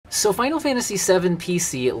So Final Fantasy VII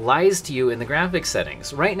PC lies to you in the graphics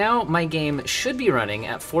settings. Right now, my game should be running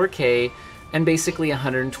at 4K and basically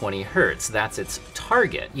 120 Hertz. That's its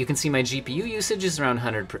target. You can see my GPU usage is around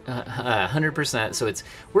 100%, so it's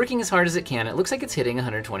working as hard as it can. It looks like it's hitting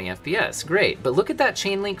 120 FPS. Great, but look at that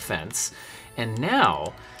chain link fence, and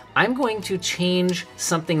now I'm going to change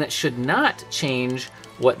something that should not change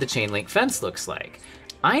what the chain link fence looks like.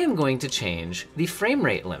 I am going to change the frame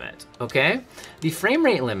rate limit, okay? The frame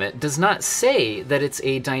rate limit does not say that it's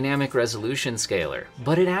a dynamic resolution scaler,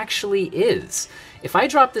 but it actually is. If I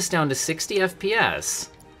drop this down to 60 FPS,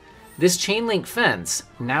 this chain link fence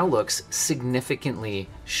now looks significantly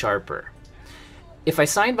sharper. If I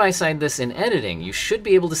side-by-side this in editing, you should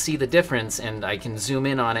be able to see the difference, and I can zoom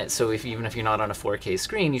in on it, so even if you're not on a 4K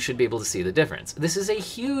screen, you should be able to see the difference. This is a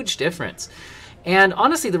huge difference. And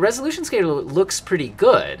honestly, the resolution scaler looks pretty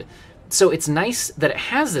good. So it's nice that it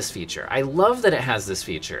has this feature. I love that it has this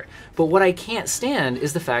feature. But what I can't stand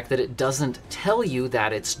is the fact that it doesn't tell you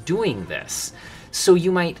that it's doing this. So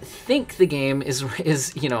you might think the game is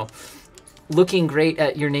looking great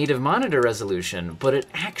at your native monitor resolution, but it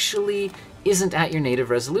actually isn't at your native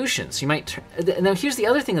resolution. So you might now here's the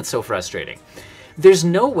other thing that's so frustrating. There's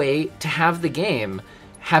no way to have the game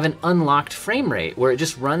have an unlocked frame rate where it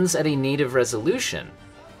just runs at a native resolution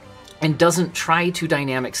and doesn't try to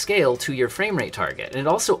dynamic scale to your frame rate target. And it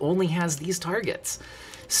also only has these targets.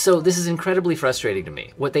 So this is incredibly frustrating to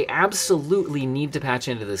me. What they absolutely need to patch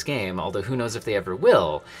into this game, although who knows if they ever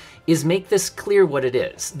will, is make this clear what it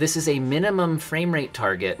is. This is a minimum frame rate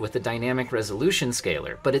target with a dynamic resolution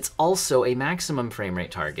scaler, but it's also a maximum frame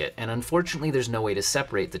rate target, and unfortunately there's no way to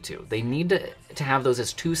separate the two. They need to have those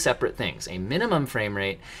as two separate things, a minimum frame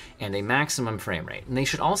rate and a maximum frame rate. And they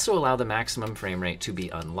should also allow the maximum frame rate to be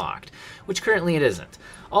unlocked, which currently it isn't.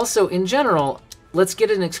 Also, in general, let's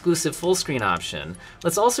get an exclusive full screen option.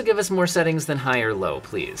 Let's also give us more settings than high or low,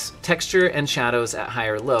 please. Texture and shadows at high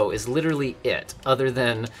or low is literally it, other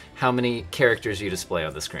than how many characters you display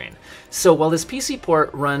on the screen. So while this PC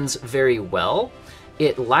port runs very well,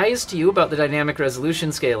 it lies to you about the dynamic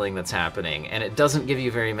resolution scaling that's happening, and it doesn't give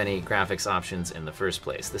you very many graphics options in the first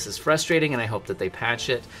place. This is frustrating, and I hope that they patch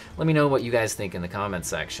it. Let me know what you guys think in the comments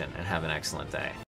section, and have an excellent day.